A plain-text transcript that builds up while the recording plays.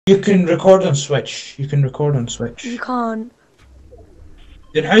You can record on Switch. You can record on Switch. You can't.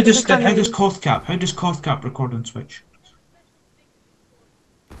 Then how does Mechanics. Kothcap record on Switch?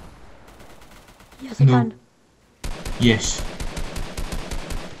 Yes, I No. can. Yes.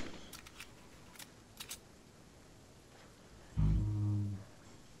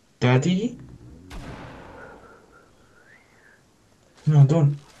 Daddy? No,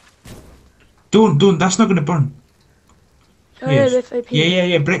 don't. Don't. That's not gonna burn. Oh, Yes. yeah, FAP.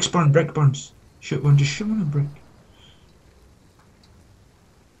 Yeah. Bricks burn. Brick burns. Shoot one. Just shoot one a brick.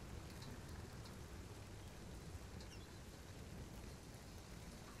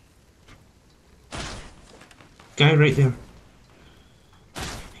 Guy right there.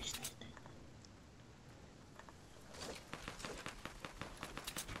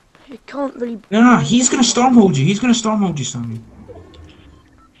 You can't really. No. He's gonna stormhold you. He's gonna stormhold you, Sammy.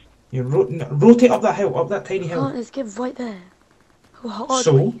 You rotate up that hill, up that tiny hill. Can't. There's a kid right there. Oh, hard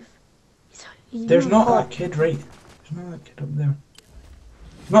So? wave. There's not that kid right. There's not that kid up there.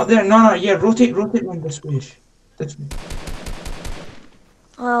 Not there. No. Yeah, rotate one this way. This way.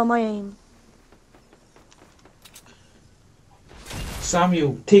 Oh, my aim.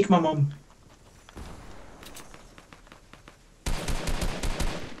 Samuel, take my mum.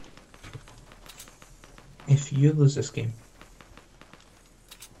 If you lose this game,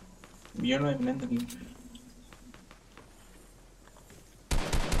 you're not even in the game.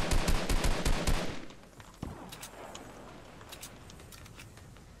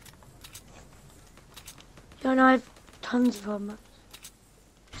 Yeah, no, I have tons of hard maps.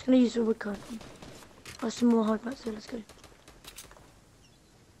 Just gonna use the wood card. I have some more hard maps, so let's go.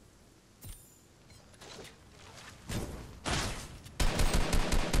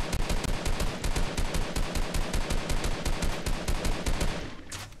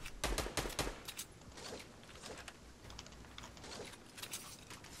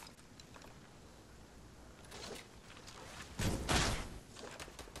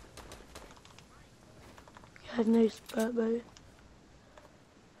 I have no spurt bow.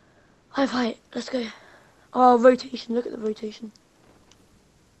 I have height. Let's go. Oh, rotation. Look at the rotation.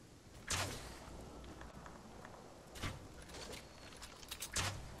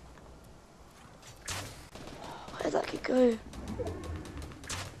 Where did that kid go?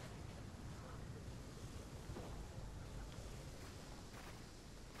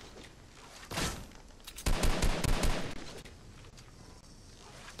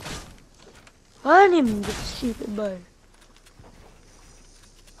 Burn him, this stupid bow.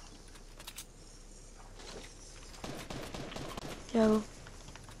 Yo.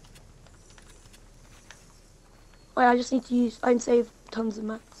 Wait, I just need to use. I can save tons of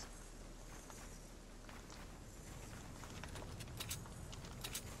mats.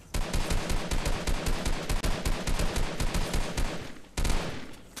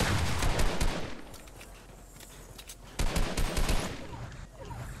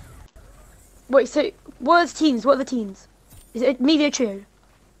 Wait, so what are the teams? What are the teams? Is it maybe a trio?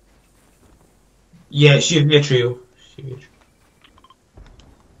 Yeah, she'd be a trio.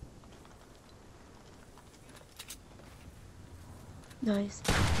 Nice.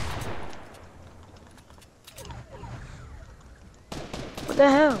 What the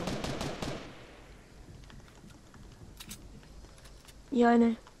hell? Yeah, I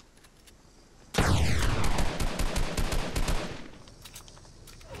know.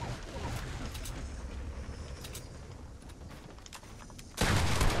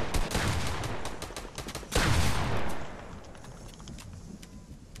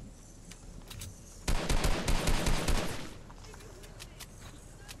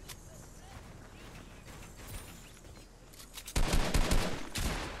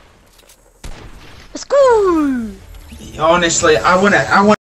 Let's go! Honestly, I want